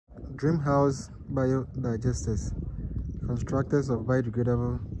Dream House Biodigesters, constructors of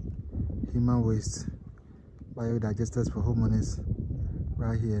biodegradable human waste biodigesters for homeowners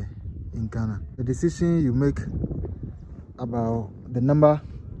right here in Ghana. The decision you make about the number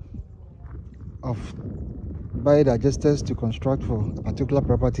of biodigesters to construct for a particular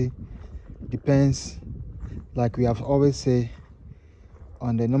property depends, like we have always said,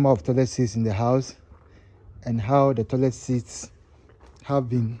 on the number of toilet seats in the house and how the toilet seats have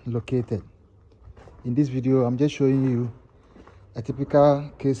been located. In this video, I'm just showing you a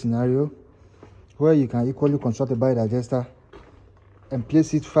typical case scenario where you can equally construct a biodigester and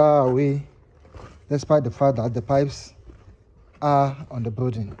place it far away, despite the fact that the pipes are on the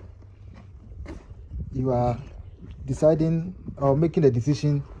building. You are deciding or making a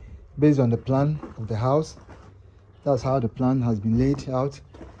decision based on the plan of the house. That's how the plan has been laid out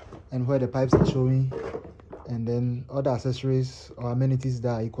and where the pipes are showing, and then other accessories or amenities that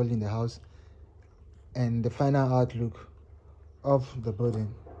are equally in the house, and the final outlook of the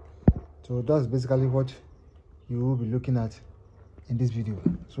building. So that's basically what you will be looking at in this video.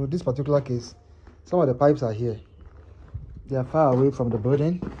 So this particular case, some of the pipes are here. They are far away from the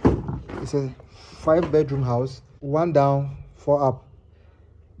building. It's a 5-bedroom house, 1 down, 4 up,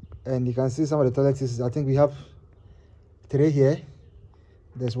 and you can see some of the toilet seats. I think we have 3 here.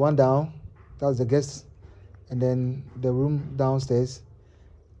 There's 1 down, that's the guest, and then the room downstairs,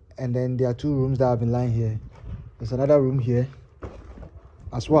 and then there are 2 rooms that have been lying here. There's another room here,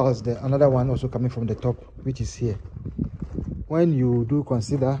 as well as another one also coming from the top, which is here. When you do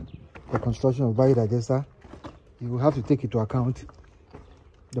consider the construction of biodigester, you will have to take into account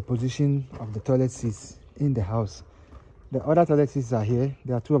the position of the toilet seats in the house. The other toilet seats are here.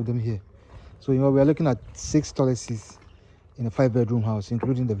 There are 2 of them here. So we are looking at 6 toilet seats in a 5-bedroom house,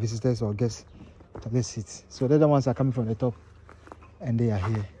 including the visitors or guest toilet seats. So the other ones are coming from the top and they are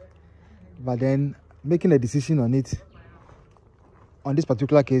here. But then making a decision on it, on this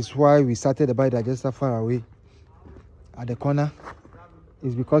particular case, why we started the biodigester far away at the corner,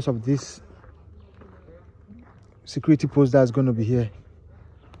 is because of this security post that's going to be here.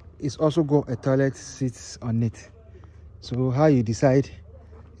 It's also got a toilet seat on it. So how you decide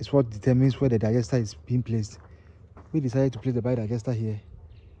is what determines where the digester is being placed. We decided to place the biodigester here,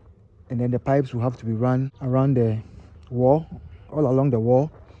 and then the pipes will have to be run around the wall, all along the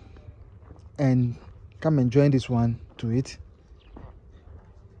wall, and come and join this one to it,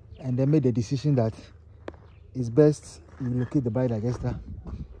 and then made the decision that it's best you locate the biodigester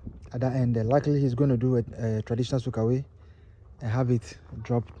at that end. Likely he's going to do a traditional soakaway and have it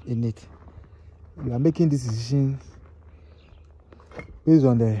dropped in it. You are making this decision based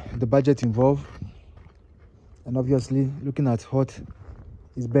on the budget involved, and obviously looking at what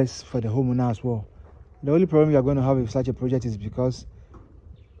is best for the homeowner as well. The only problem you are going to have with such a project is because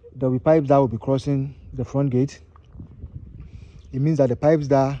there will be pipes that will be crossing the front gate. It means that the pipes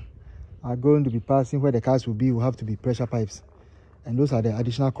that are going to be passing where the cars will have to be pressure pipes, and those are the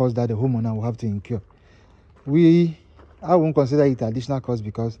additional costs that the homeowner will have to incur. I won't consider it additional cost,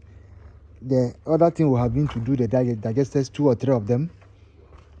 because the other thing will have been to do the digesters, 2 or 3 of them,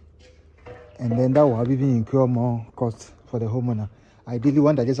 and then that will have even incur more cost for the homeowner. Ideally,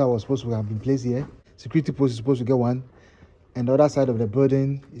 1 digester was supposed to have been placed here. Security post is supposed to get 1, and the other side of the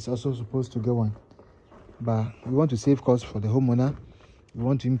building is also supposed to get 1. But we want to save costs for the homeowner. We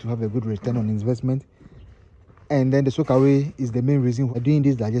want him to have a good return on investment, and then the soakaway is the main reason we're doing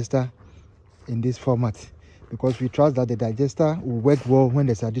this digester in this format, because we trust that the digester will work well when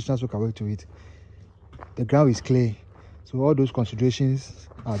there's additional soakaway to it. The ground is clay, so all those considerations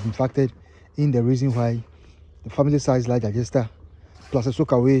have been factored in the reason why the family size large digester plus a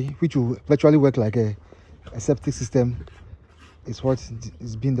soakaway, which will virtually work like a septic system, is what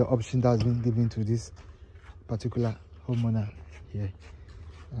has been the option that has been given to this particular homeowner here.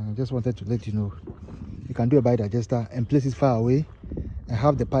 I just wanted to let you know you can do a biodigester and place it far away and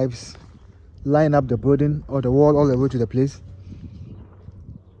have the pipes line up the building or the wall all the way to the place,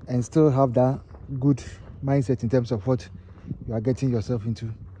 and still have that good mindset in terms of what you are getting yourself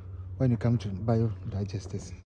into when you come to biodigesters.